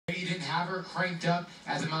have her cranked up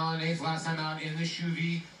as a mile and eighth last time out in the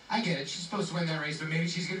Chuvie. I get it. She's supposed to win that race, but maybe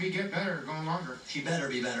she's going to get better going longer. She better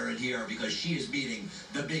be better in here because she is beating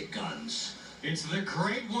the big guns. It's the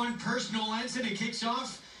Grade 1 personal Ensign. It kicks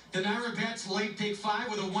off the Naira Bets late pick 5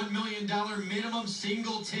 with a $1 million minimum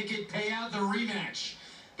single ticket payout. The rematch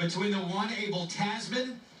between the 1 Abel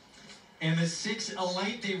Tasman and the 6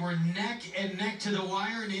 Elite. They were neck and neck to the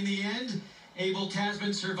wire, and in the end, Abel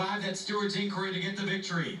Tasman survived that steward's inquiry to get the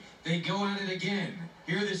victory. They go at it again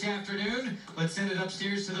here this afternoon. Let's send it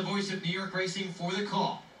upstairs to the voice of New York racing for the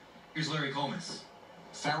call. Here's Larry Coleman.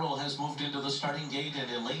 Farrell has moved into the starting gate,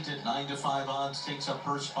 and Elite at 9-5 odds takes up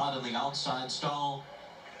her spot in the outside stall.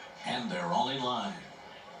 And they're all in line.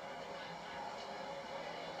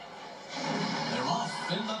 They're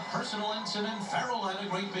off in the personal Ensign, and Farrell had a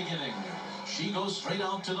great beginning. She goes straight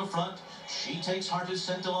out to the front. She takes heart, is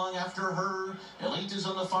sent along after her. Elite is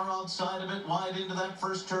on the far outside, a bit wide into that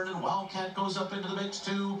first turn, and Wildcat goes up into the mix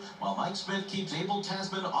too, while Mike Smith keeps Abel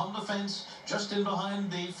Tasman on the fence, just in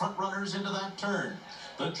behind the front runners into that turn.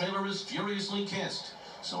 The trailer is furiously kissed.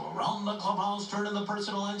 So around the clubhouse turn in the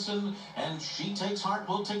personal Ensign, and she takes heart,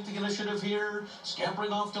 will take the initiative here,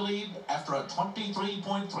 scampering off to lead after a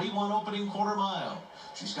 23.31 opening quarter mile.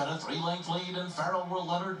 She's got a 3-length lead, and Farrell will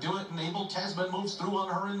let her do it, and Abel Tasman moves through on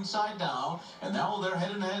her inside now, and now they're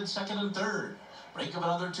head and head, second and third. Break of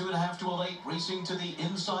another 2.5 to Elite, racing to the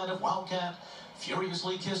inside of Wildcat.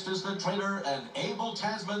 Furiously kissed is the trailer, and Abel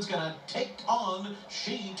Tasman's gonna take on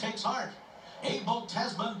She Takes Heart. Abel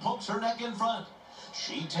Tasman pokes her neck in front.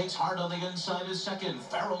 She takes heart on the inside is second.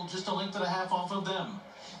 Farrell just a length and a half off of them.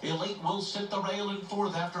 Elite will sit the rail in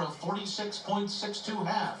fourth after a 46.62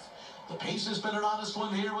 half. The pace has been an honest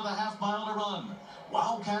one here with a half mile to run.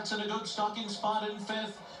 Wildcats in a good stalking spot in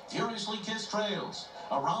fifth. Furiously kissed trails.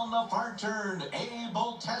 Around the far turn,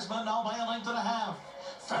 Abel Tasman now by a length and a half.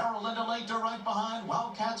 Farrell and Elite are right behind.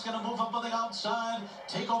 Wildcat's going to move up on the outside.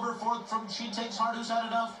 Take over fourth from She Takes Heart, who's had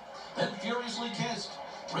enough. Then Furiously Kissed.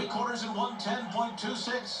 3/4 in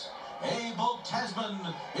 110.26. Abel Tasman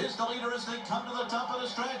is the leader as they come to the top of the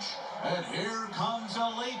stretch. And here comes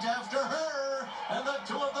Elite after her. And the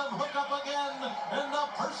two of them hook up again in the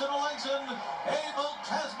personal Ensign. Abel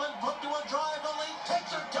Tasman put to a drive. Elite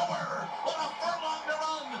takes her to her. What a furlong to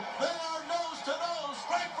run. They are nose to nose,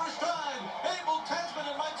 stride for stride. Abel Tasman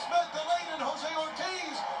and Mike Smith, Elite and Jose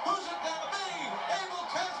Ortiz. Who's it going to be? Abel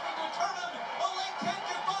Tasman determined. Elite can't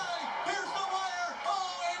get by. Here's the wire.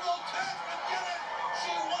 Oh, Abel Tasman did it.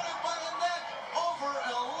 She won it by a neck over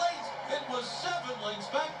Elite. It was 7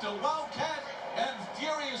 lengths back to Wildcat, and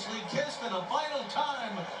Furiously Kissed in a final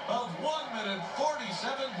time of 1 minute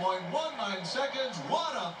 47.19 seconds.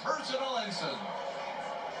 What a personal Ensign.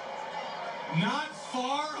 Not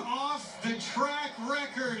far off the track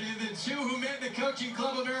record in the two who met in the Coaching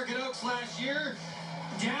Club American Oaks last year.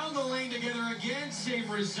 Down the lane together again, same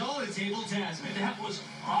result. It's Abel Tasman. That was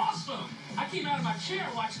awesome. I came out of my chair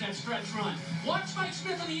watching that stretch run. Watch Mike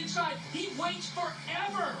Smith on the inside. He waits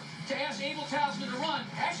forever to ask Abel Tasman to run.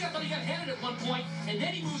 Actually, I thought he got headed at one point, and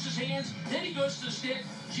then he moves his hands, then he goes to the stick.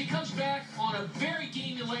 She comes back on a very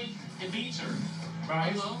gamey lane and beats her.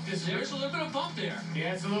 Right. There's a little bit of bump there.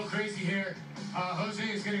 Yeah, it's a little crazy here. Jose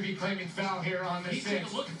is going to be claiming foul here on the 6th.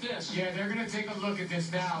 Take a look at this. Yeah, they're going to take a look at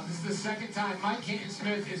this now. This is the second time Mike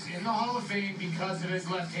Smith is in the Hall of Fame because of his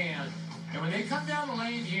left hand. And when they come down the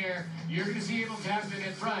lane here, you're going to see Abel Tasman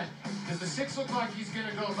in front. Does the 6 look like he's going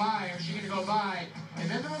to go by, or is she going to go by? And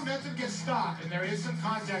then the momentum gets stopped, and there is some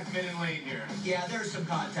contact mid in lane here. Yeah, there's some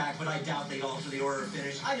contact, but I doubt they alter the order of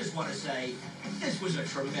finish. I just want to say, this was a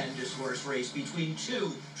tremendous horse race between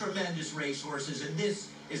two tremendous race horses, and this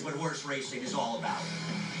is what horse racing is all about.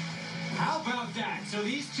 How about that? So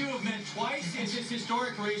these two have met twice in this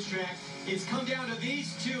historic racetrack. It's come down to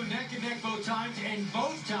these two neck and neck both times, and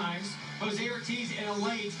both times Jose Ortiz and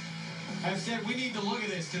Elite have said, we need to look at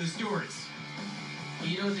this to the stewards. Well,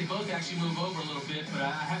 you know, they both actually move over a little bit, but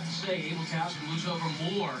I have to say, Abel Tasman moves over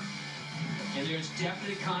more. And there's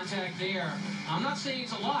definite contact there. I'm not saying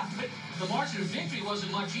it's a lot, but the margin of victory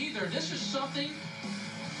wasn't much either. This is something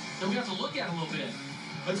that we have to look at a little bit.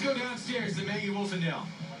 Let's go downstairs to Maggie Wolfendale.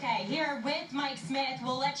 Okay, here with Mike Smith.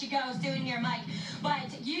 We'll let you go soon here, Mike.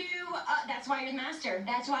 But you, that's why you're the master.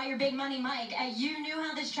 That's why you're big money, Mike. You knew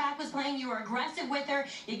how this track was playing. You were aggressive with her.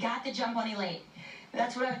 You got the jump on Elite.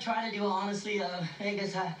 That's what I try to do, honestly.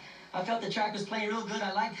 Vegas, I felt the track was playing real good.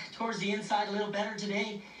 I liked towards the inside a little better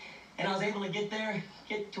today. And I was able to get there,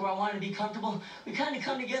 get to where I wanted to be comfortable. We kind of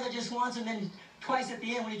come together just once and then twice at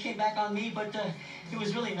the end when he came back on me, but it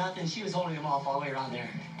was really nothing. She was holding him off all the way around there.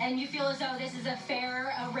 And you feel as though this is a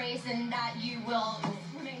fair race and that you will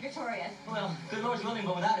remain being victorious? Well, good Lord's willing,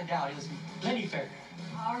 but without a doubt, it was plenty fair.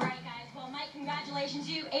 All right, guys. Well, Mike, congratulations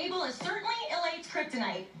to you. Abel is certainly Elate's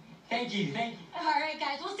kryptonite. Thank you, thank you. All right,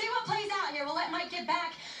 guys. We'll see what plays out here. We'll let Mike get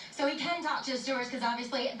back so he can talk to his stewards because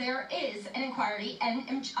obviously there is an inquiry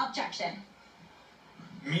and objection.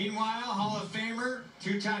 Meanwhile, Hall of Famer,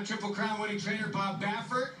 two-time Triple Crown winning trainer Bob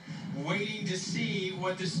Baffert, waiting to see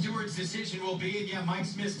what the stewards' decision will be. And yeah, Mike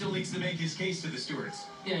Smith still needs to make his case to the stewards.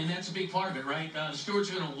 Yeah, and that's a big part of it, right? The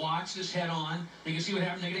stewards are going to watch this head on. They can see what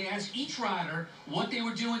happened. They're going to ask each rider what they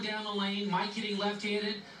were doing down the lane. Mike hitting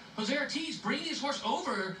left-handed. Jose Ortiz bringing his horse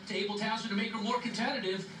over to Abel Tasman to make her more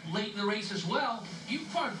competitive late in the race as well. You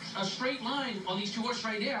put a straight line on these two horses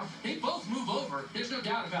right now. They both move over. There's no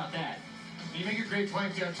doubt about that. You make a great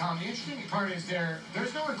point there, Tom. The interesting part is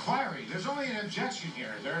there's no inquiry. There's only an objection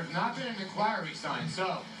here. There has not been an inquiry signed.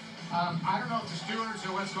 So, I don't know if the stewards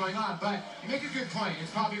or what's going on, but you make a good point.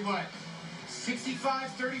 It's probably, what,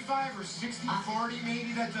 65-35 or 60-40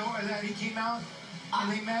 maybe that he came out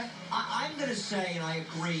and they met? I'm going to say, and I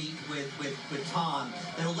agree with Tom,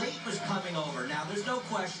 that Elate was coming over. Now, there's no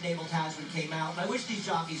question Abel Tasman came out. And I wish these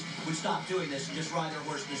jockeys would stop doing this and just ride their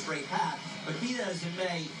horse in a straight path. But be that as it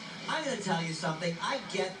may, I'm going to tell you something. I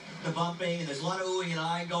get the bumping, and there's a lot of oohing and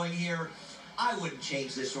eyeing going here. I wouldn't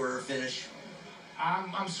change this order of finish.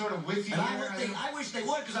 I'm sort of with you and here. I wish they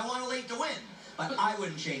would, because I want Elate to win. But I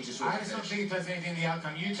wouldn't change this order. I just don't think it does anything to the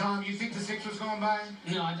outcome. You, Tom, you think the 6 was going by?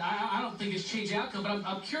 No, I don't think it's changed the outcome, but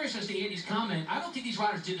I'm curious as to Andy's comment. I don't think these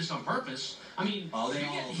riders did this on purpose. I mean, if you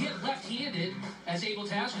get hit left-handed, as Abel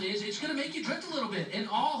Tasman is, it's going to make you drift a little bit. And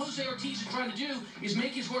all Jose Ortiz is trying to do is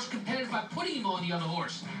make his horse competitive by putting him on the other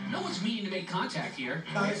horse. No one's meaning to make contact here.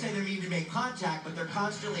 No, I say they're meaning to make contact, but they're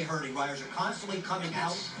constantly hurting. Riders are constantly coming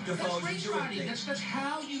out to foes. That's race riding. That's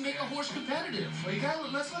how you make a horse competitive. Well,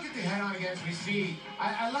 let's look at the head-on again as we see.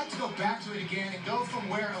 I'd like to go back to it again and go from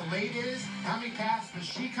where Elate is. How many paths does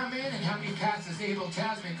she come in, and how many paths does Abel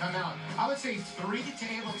Tasman come out? I would say 3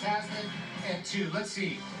 to Abel Tasman and 2. Let's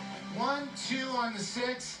see. 1, 2 on the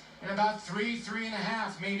 6, and about 3,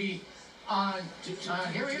 3.5 maybe on.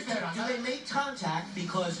 Here's the head-on. Do they make contact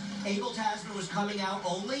because Abel Tasman was coming out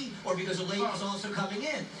only, or because Elate was also coming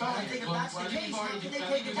in? I think if that's the case, how can they take it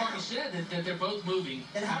down? You've already said that they're both moving.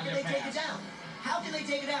 Then how can they take it down? How can they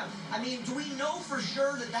take it down? I mean, do we know for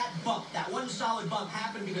sure that bump, that one solid bump,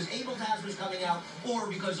 happened because Abel Tasman was coming out or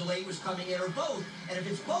because Elate was coming in, or both? And if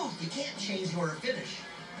it's both, you can't change the order of finish.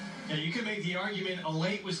 Yeah, you can make the argument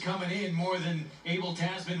Elate was coming in more than Abel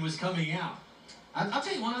Tasman was coming out. I'll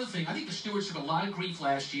tell you one other thing. I think the stewards took a lot of grief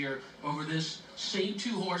last year over this same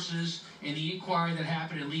 2 horses and the inquiry that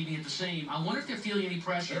happened and leaving it the same. I wonder if they're feeling any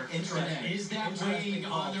pressure today. Is that weighing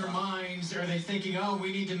on their minds? Are they thinking, oh,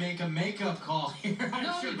 we need to make a makeup call here?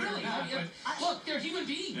 No, sure really. Look, they're human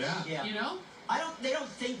beings. Yeah. You know? They don't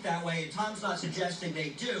think that way, and Tom's not suggesting they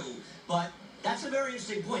do, but that's a very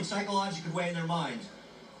interesting point. Psychologically could weigh in their minds.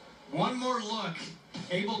 One more look.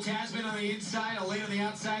 Abel Tasman on the inside, Elate on the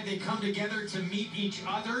outside. They come together to meet each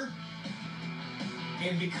other.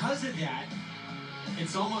 And because of that,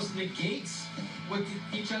 it's almost negates what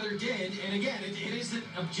each other did. And again, it is an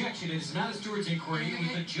objection. It is not a steward's inquiry. It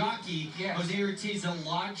was the jockey, Jose Ortiz, that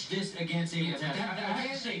lodged this against Abel Tasman. I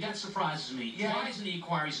have to say, that surprises me. Yeah. Why doesn't the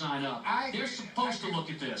inquiry sign up? They're supposed to look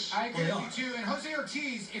at this. I agree with you, too. And Jose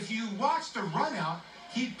Ortiz, if you watch the run-out,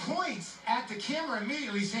 he points at the camera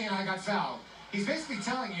immediately saying, I got fouled. He's basically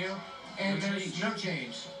telling you, and there's no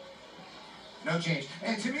change. No change.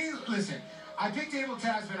 And to me, listen, I picked Abel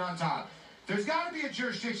Tasman on top. There's got to be a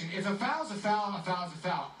jurisdiction. If a foul's a foul, a foul's a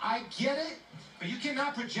foul. I get it, but you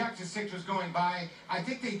cannot project the 6 was going by. I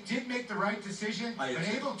think they did make the right decision, but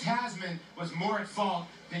Abel Tasman was more at fault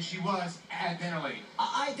than she was at Elate.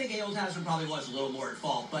 I think Abel Tasman probably was a little more at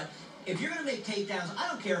fault, but if you're going to make takedowns, I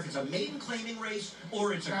don't care if it's a maiden claiming race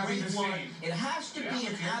or it's a Grade 1. It has to be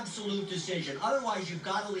an absolute decision. Otherwise, you've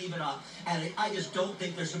got to leave it up. And I just don't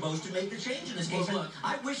think they're supposed to make the change in this case. Well, look,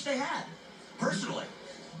 I wish they had, personally.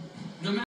 No matter